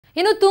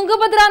ಇನ್ನು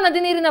ತುಂಗಭದ್ರಾ ನದಿ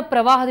ನೀರಿನ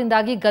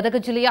ಪ್ರವಾಹದಿಂದಾಗಿ ಗದಗ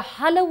ಜಿಲ್ಲೆಯ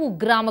ಹಲವು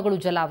ಗ್ರಾಮಗಳು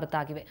ಜಲಾವೃತ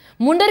ಆಗಿವೆ.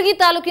 ಮುಂಡರಗಿ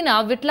ತಾಲೂಕಿನ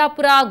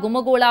ವಿಟ್ಲಾಪುರ,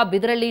 ಗುಮ್ಮಗೋಳ,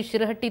 ಬಿದರಳ್ಳಿ,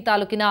 ಶಿರಹಟ್ಟಿ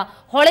ತಾಲೂಕಿನ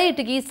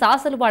ಹೊಳೆಯಿಟಗಿ,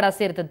 ಸಾಸಲವಾಡ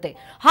ಸೇರಿದಂತೆ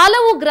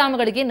ಹಲವು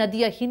ಗ್ರಾಮಗಳಿಗೆ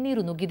ನದಿಯ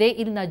ಹಿನ್ನೀರು ನುಗ್ಗಿದೆ.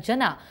 ಇಲ್ಲಿನ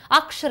ಜನ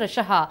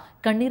ಅಕ್ಷರಶಃ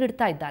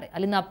ಕಣ್ಣೀರಿಡ್ತಾ ಇದ್ದಾರೆ.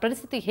 ಅಲ್ಲಿನ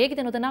ಪರಿಸ್ಥಿತಿ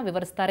ಹೇಗಿದೆ ಅನ್ನೋದನ್ನ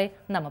ವಿವರಿಸುತ್ತಾರೆ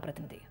ನಮ್ಮ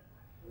ಪ್ರತಿನಿಧಿ.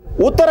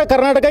 ಉತ್ತರ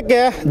ಕರ್ನಾಟಕಕ್ಕೆ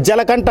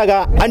ಜಲಕಂಟಗ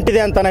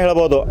ಅಂಟಿದೆ ಅಂತಾನೆ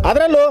ಹೇಳಬಹುದು.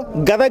 ಅದರಲ್ಲೂ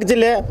ಗದಗ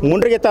ಜಿಲ್ಲೆ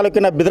ಮುಂಡರಗಿ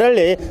ತಾಲೂಕಿನ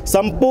ಬಿದರಳ್ಳಿ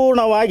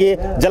ಸಂಪೂರ್ಣವಾಗಿ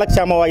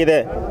ಜಲಕ್ಷಾಮವಾಗಿದೆ.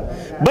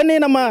 ಬನ್ನಿ,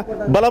 ನಮ್ಮ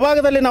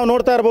ಬಲಭಾಗದಲ್ಲಿ ನಾವು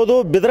ನೋಡ್ತಾ ಇರಬಹುದು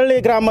ಬಿದರಳ್ಳಿ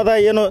ಗ್ರಾಮದ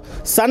ಏನು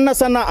ಸಣ್ಣ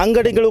ಸಣ್ಣ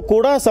ಅಂಗಡಿಗಳು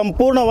ಕೂಡ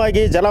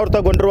ಸಂಪೂರ್ಣವಾಗಿ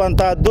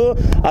ಜಲಾವೃತಗೊಂಡಿರುವಂತಹದ್ದು.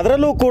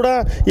 ಅದರಲ್ಲೂ ಕೂಡ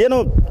ಏನು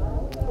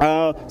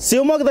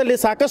ಶಿವಮೊಗ್ಗದಲ್ಲಿ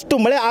ಸಾಕಷ್ಟು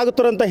ಮಳೆ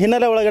ಆಗುತ್ತಿರುವಂಥ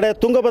ಹಿನ್ನೆಲೆ ಒಳಗಡೆ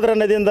ತುಂಗಭದ್ರಾ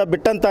ನದಿಯಿಂದ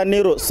ಬಿಟ್ಟಂಥ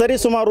ನೀರು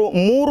ಸರಿಸುಮಾರು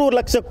 3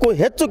 ಲಕ್ಷಕ್ಕೂ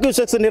ಹೆಚ್ಚು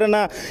ಕ್ಯೂಸೆಕ್ಸ್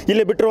ನೀರನ್ನು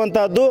ಇಲ್ಲಿ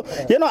ಬಿಟ್ಟಿರುವಂತಹದ್ದು.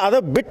 ಏನು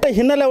ಅದು ಬಿಟ್ಟ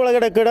ಹಿನ್ನೆಲೆ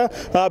ಒಳಗಡೆ ಕೂಡ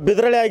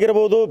ಬಿದರಳ್ಳಿ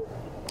ಆಗಿರ್ಬೋದು,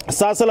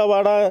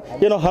 ಸಾಸಲವಾಡ,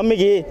 ಏನು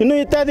ಹಮ್ಮಿಗಿ, ಇನ್ನು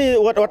ಇತ್ಯಾದಿ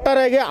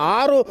ಒಟ್ಟಾರೆಯಾಗಿ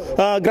 6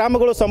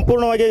 ಗ್ರಾಮಗಳು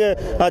ಸಂಪೂರ್ಣವಾಗಿ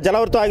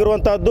ಜಲಾವೃತ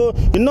ಆಗಿರುವಂತಹದ್ದು.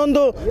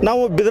 ಇನ್ನೊಂದು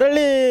ನಾವು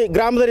ಬಿದರಳ್ಳಿ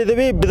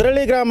ಗ್ರಾಮದಲ್ಲಿದ್ದೀವಿ.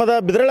 ಬಿದರಳ್ಳಿ ಗ್ರಾಮದ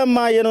ಬಿದರಳಮ್ಮ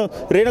ಏನು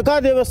ರೇಣುಕಾ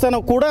ದೇವಸ್ಥಾನ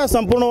ಕೂಡ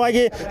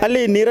ಸಂಪೂರ್ಣವಾಗಿ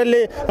ಅಲ್ಲಿ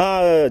ನೀರಲ್ಲಿ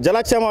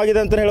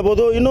ಜಲಾಕ್ಷಮವಾಗಿದೆ ಅಂತ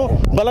ಹೇಳ್ಬೋದು. ಇನ್ನು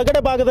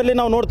ಬಲಗಡೆ ಭಾಗದಲ್ಲಿ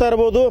ನಾವು ನೋಡ್ತಾ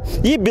ಇರಬಹುದು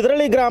ಈ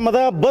ಬಿದರಳ್ಳಿ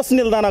ಗ್ರಾಮದ ಬಸ್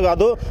ನಿಲ್ದಾಣ,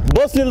 ಅದು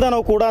ಬಸ್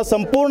ನಿಲ್ದಾಣವು ಕೂಡ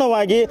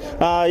ಸಂಪೂರ್ಣವಾಗಿ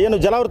ಏನು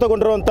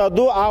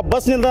ಜಲಾವೃತಗೊಂಡಿರುವಂತಹದ್ದು. ಆ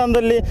ಬಸ್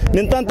ನಿಲ್ದಾಣದಲ್ಲಿ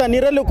ನಿಂತಹ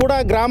ನೀರಲ್ಲೂ ಕೂಡ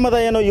ಗ್ರಾಮದ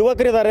ಏನು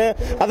ಯುವಕರಿದ್ದಾರೆ,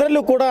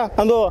 ಅದರಲ್ಲೂ ಕೂಡ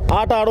ಒಂದು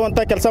ಆಟ ಆಡುವಂತ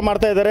ಕೆಲಸ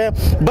ಮಾಡ್ತಾ ಇದ್ದಾರೆ.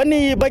 ಬನ್ನಿ,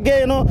 ಈ ಬಗ್ಗೆ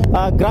ಏನು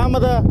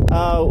ಗ್ರಾಮದ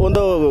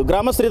ಒಂದು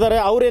ಗ್ರಾಮಸ್ಥರಿದ್ದಾರೆ,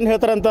 ಅವ್ರು ಏನು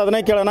ಹೇಳ್ತಾರೆ ಅಂತ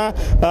ಅದನ್ನೇ ಕೇಳೋಣ.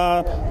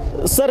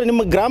 ಸರ್,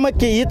 ನಿಮ್ಮ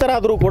ಗ್ರಾಮಕ್ಕೆ ಈ ಥರ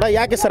ಆದರೂ ಕೂಡ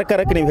ಯಾಕೆ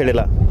ಸರ್ಕಾರಕ್ಕೆ ನೀವು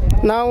ಹೇಳಿಲ್ಲ?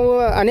 ನಾವು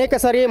ಅನೇಕ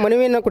ಸಾರಿ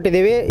ಮನವಿಯನ್ನು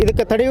ಕೊಟ್ಟಿದ್ದೀವಿ.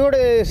 ಇದಕ್ಕೆ ತಡೆಗೋಡೆ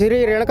ಶ್ರೀ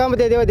ರೇಣುಕಾಂಬ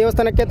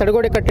ದೇವಸ್ಥಾನಕ್ಕೆ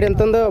ತಡೆಗೋಡೆ ಕಟ್ಟಿರಿ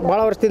ಅಂತಂದು ಭಾಳ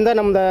ವರ್ಷದಿಂದ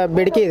ನಮ್ದು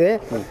ಬೇಡಿಕೆ ಇದೆ.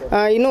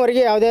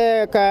 ಇನ್ನೂವರೆಗೆ ಯಾವುದೇ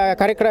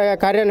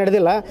ಕಾರ್ಯ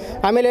ನಡೆದಿಲ್ಲ.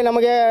 ಆಮೇಲೆ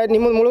ನಮಗೆ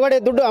ನಿಮ್ಮ ಮುಳುಗಡೆ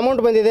ದುಡ್ಡು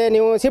ಅಮೌಂಟ್ ಬಂದಿದೆ,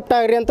 ನೀವು ಶಿಫ್ಟ್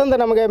ಆಗ್ರಿ ಅಂತಂದು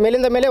ನಮಗೆ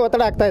ಮೇಲಿಂದ ಮೇಲೆ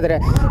ಒತ್ತಡ ಆಗ್ತಾ ಇದ್ದಾರೆ.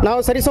 ನಾವು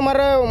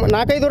ಸರಿಸುಮಾರು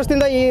 4-5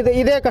 ವರ್ಷದಿಂದ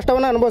ಇದೇ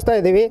ಕಷ್ಟವನ್ನು ಅನುಭವಿಸ್ತಾ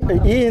ಇದ್ದೀವಿ.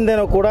 ಈ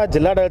ಹಿಂದೆನೂ ಕೂಡ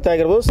ಜಿಲ್ಲಾಡಳಿತ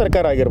ಆಗಿರ್ಬೋದು,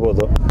 ಸರ್ಕಾರ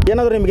ಆಗಿರ್ಬೋದು,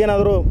 ಏನಾದರೂ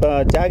ನಿಮಗೇನಾದರೂ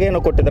ಜಾಗ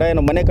ಏನೋ ಕೊಟ್ಟಿದ್ರೆ,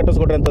 ಏನು ಮನೆ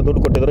ಕಟ್ಟಿಸ್ಕೊಟ್ರಿ ಅಂತ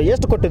ದುಡ್ಡು ಕೊಟ್ಟಿದ್ರು?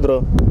 ಎಷ್ಟು ಕೊಟ್ಟಿದ್ರು?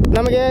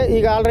 ನಮಗೆ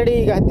ಈಗ ಆಲ್ರೆಡಿ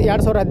ಈಗ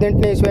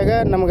 2018ನೇ ಇಸ್ವಿಯಾಗ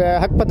ನಮಗೆ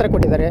ಹಕ್ಕುಪತ್ರ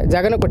ಕೊಟ್ಟಿದ್ದಾರೆ,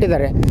 ಜಾಗನೂ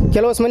ಕೊಟ್ಟಿದ್ದಾರೆ.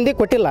 ಕೆಲವು ಮಂದಿ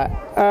ಕೊಟ್ಟಿಲ್ಲ.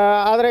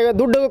 ಆದರೆ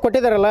ದುಡ್ಡು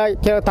ಕೊಟ್ಟಿದ್ದಾರಲ್ಲ,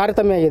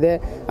 ತಾರತಮ್ಯ ಆಗಿದೆ.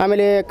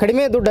 ಆಮೇಲೆ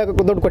ಕಡಿಮೆ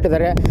ದುಡ್ಡು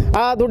ಕೊಟ್ಟಿದ್ದಾರೆ.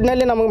 ಆ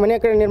ದುಡ್ಡಿನಲ್ಲಿ ನಮಗೆ ಮನೆ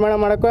ನಿರ್ಮಾಣ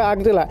ಮಾಡೋಕ್ಕೆ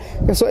ಆಗ್ತಿಲ್ಲ.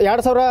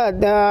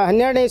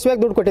 2012ನೇ ಇಸ್ವಿಯಾಗ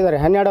ದುಡ್ಡು ಕೊಟ್ಟಿದ್ದಾರೆ.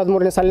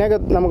 12-13ನೇ ಸಾಲಿನಾಗ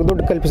ನಮಗೆ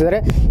ದುಡ್ಡು ಕಲ್ಪಿಸಿದ್ದಾರೆ.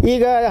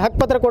 ಈಗ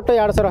ಹಕ್ಕುಪತ್ರ ಕೊಟ್ಟು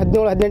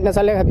 2017-18ನೇ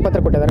ಸಾಲಿನಾಗ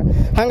ಹಕ್ಕುಪತ್ರ ಕೊಟ್ಟಿದ್ದಾರೆ.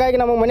 ಹಾಗಾಗಿ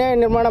ನಮಗೆ ಮನೆ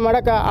ನಿರ್ಮಾಣ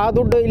ಮಾಡೋಕ್ಕೆ ಆ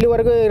ದುಡ್ಡು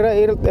ಇಲ್ಲಿವರೆಗೂ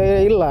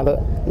ಇಲ್ಲ. ಅದು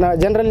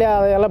ಜನರಲ್ಲಿ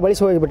ಎಲ್ಲ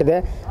ಬಳಸಿ ಹೋಗಿಬಿಟ್ಟಿದೆ.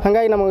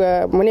 ಹಾಗಾಗಿ ನಮಗೆ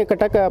ಮನೆ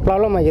ಕಟ್ಟಕ್ಕೆ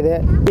ಪ್ರಾಬ್ಲಮ್ ಆಗಿದೆ.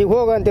 ಈಗ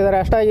ಹೋಗು ಅಂತಿದ್ದಾರೆ.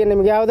 ಅಷ್ಟಾಗಿ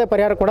ನಿಮ್ಗೆ ಯಾವುದೇ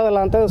ಪರಿಹಾರ ಕೊಡೋದಲ್ಲ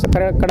ಅಂತ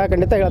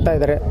ಕಡಾಖಂಡಿತ ಹೇಳ್ತಾ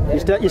ಇದ್ದಾರೆ.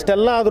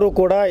 ಇಷ್ಟೆಲ್ಲ ಆದರೂ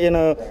ಕೂಡ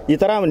ಏನು ಈ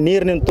ಥರ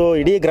ನೀರು ನಿಂತು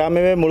ಇಡೀ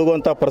ಗ್ರಾಮವೇ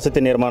ಮುಳುಗುವಂಥ ಪರಿಸ್ಥಿತಿ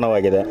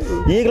ನಿರ್ಮಾಣವಾಗಿದೆ.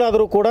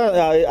 ಈಗಲಾದರೂ ಕೂಡ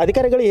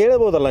ಅಧಿಕಾರಿಗಳು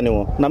ಹೇಳ್ಬೋದಲ್ಲ,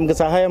 ನೀವು ನಮ್ಗೆ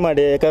ಸಹಾಯ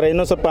ಮಾಡಿ, ಯಾಕಂದ್ರೆ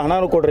ಇನ್ನೂ ಸ್ವಲ್ಪ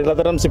ಹಣನೂ ಕೊಡ್ರಿ,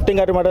 ಇಲ್ಲಾಂದ್ರೆ ನಮ್ಮ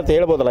ಶಿಫ್ಟಿಂಗ್ ಆರ್ಡರ್ ಮಾಡಿ ಅಂತ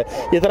ಹೇಳ್ಬೋದಲ್ಲ.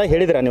 ಈ ಥರ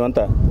ಹೇಳಿದಿರಾ ನೀವು ಅಂತ?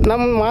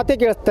 ನಮ್ಮ ಮಾತೇ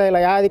ಕೇಳಿಸ್ತಾ ಇಲ್ಲ.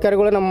 ಯಾವ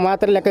ಅಧಿಕಾರಿಗಳು ನಮ್ಮ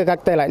ಮಾತ್ರ ಲೆಕ್ಕಕ್ಕೆ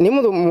ಆಗ್ತಾ ಇಲ್ಲ.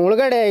 ನಿಮ್ಮದು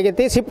ಮುಳುಗಡೆ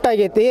ಆಗೈತಿ, ಶಿಫ್ಟ್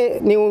ಆಗೈತಿ,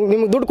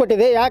 ನಿಮ್ಗೆ ದುಡ್ಡು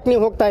ಕೊಟ್ಟಿದೆ, ಯಾಕೆ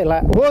ನೀವು ಹೋಗ್ತಾ ಇಲ್ಲ,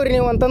 ಹೋಗ್ರಿ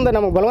ನೀವು ಅಂತಂದು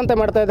ನಮಗೆ ಬಲವಂತ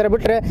ಮಾಡ್ತಾ ಇದ್ದಾರೆ.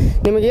 ಬಿಟ್ಟರೆ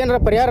ನಿಮ್ಗೆ ಏನಾರ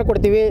ಪರಿಹಾರ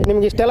ಕೊಡ್ತೀವಿ,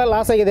 ನಿಮ್ಗೆ ಇಷ್ಟೆಲ್ಲ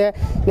ಲಾಸ್ ಆಗಿದೆ,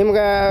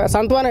 ನಿಮ್ಗೆ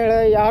ಸಾಂತ್ವನ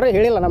ಯಾರೂ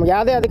ಹೇಳಿಲ್ಲ. ನಮ್ಗೆ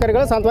ಯಾವುದೇ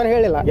ಅಧಿಕಾರಿಗಳು ಸಾಂತ್ವನ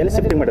ಹೇಳಿಲ್ಲ. ಎಲ್ಲಿ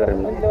ಶಿಫ್ಟಿಂಗ್ ಮಾಡಿದ್ದಾರೆ?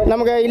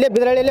 ನಮಗೆ ಇಲ್ಲೇ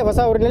ಬಿದರಳ್ಳಿಯಲ್ಲಿ ಹೊಸ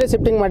ಊರಿನಲ್ಲಿ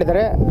ಶಿಫ್ಟಿಂಗ್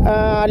ಮಾಡಿದ್ದಾರೆ.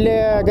 ಅಲ್ಲಿ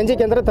ಗಂಜಿ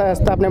ಕೇಂದ್ರ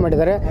ಸ್ಥಾಪನೆ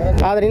ಮಾಡಿದ್ದಾರೆ.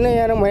 ಆದರೆ ಇನ್ನೂ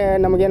ಏನು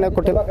ನಮಗೇನು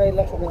ಕೊಟ್ಟಿಲ್ಲ.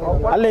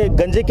 ಅಲ್ಲಿ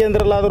ಗಂಜಿ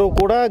ಕೇಂದ್ರಲ್ಲಾದರೂ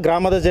ಕೂಡ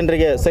ಗ್ರಾಮದ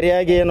ಜನರಿಗೆ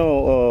ಸರಿಯಾಗಿ ಏನು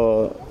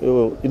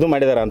ಇದು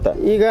ಮಾಡಿದಾರ ಅಂತ?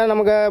 ಈಗ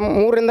ನಮ್ಗೆ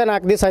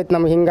 3-4 ದಿವಸ ಆಯ್ತು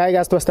ನಮ್ಗೆ ಹಿಂಗಾಗಿ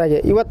ಅಸ್ತವ್ಯಸ್ತಾಗಿ.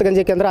 ಇವತ್ತು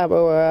ಗಂಜಿ ಕೇಂದ್ರ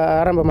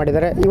ಆರಂಭ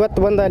ಮಾಡಿದ್ದಾರೆ.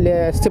 ಇವತ್ತು ಬಂದು ಅಲ್ಲಿ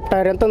ಶಿಫ್ಟ್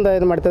ಆಗ್ರಿ ಅಂತಂದು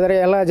ಇದು ಮಾಡ್ತಿದ್ದಾರೆ.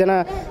 ಎಲ್ಲ ಜನ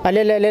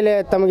ಅಲ್ಲೆಲ್ಲೇ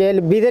ತಮಗೆ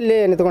ಅಲ್ಲಿ ಬೀದಲ್ಲಿ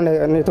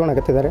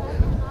ನಿಂತ್ಕೊಂಡಾಗತ್ತಿದ್ದಾರೆ.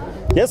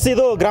 ಎಸ್,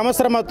 ಇದು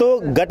ಗ್ರಾಮಸ್ಥರ ಮಾತು.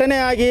 ಘಟನೆ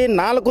ಆಗಿ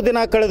 4 ದಿನ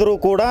ಕಳೆದರೂ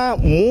ಕೂಡ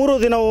 3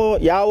 ದಿನವೂ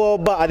ಯಾವ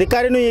ಒಬ್ಬ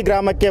ಅಧಿಕಾರಿನೂ ಈ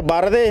ಗ್ರಾಮಕ್ಕೆ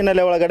ಬಾರದೇ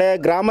ಹಿನ್ನೆಲೆ ಒಳಗಡೆ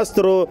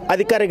ಗ್ರಾಮಸ್ಥರು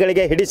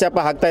ಅಧಿಕಾರಿಗಳಿಗೆ ಹಿಡಿಶಾಪ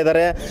ಹಾಕ್ತಾ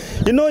ಇದ್ದಾರೆ.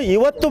 ಇನ್ನು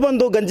ಇವತ್ತು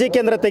ಬಂದು ಗಂಜಿ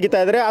ಕೇಂದ್ರ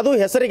ತೆಗಿತಾ ಇದ್ದಾರೆ, ಅದು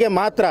ಹೆಸರಿಗೆ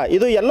ಮಾತ್ರ.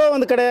 ಇದು ಎಲ್ಲೋ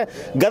ಒಂದು ಕಡೆ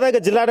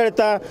ಗದಗ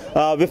ಜಿಲ್ಲಾಡಳಿತ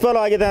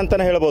ವಿಫಲವಾಗಿದೆ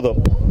ಅಂತಲೇ ಹೇಳ್ಬೋದು.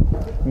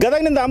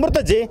 ಗದಗನಿಂದ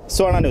ಅಮೃತಜ್ಜಿ,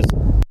 ಸ್ವರ್ಣ ನ್ಯೂಸ್.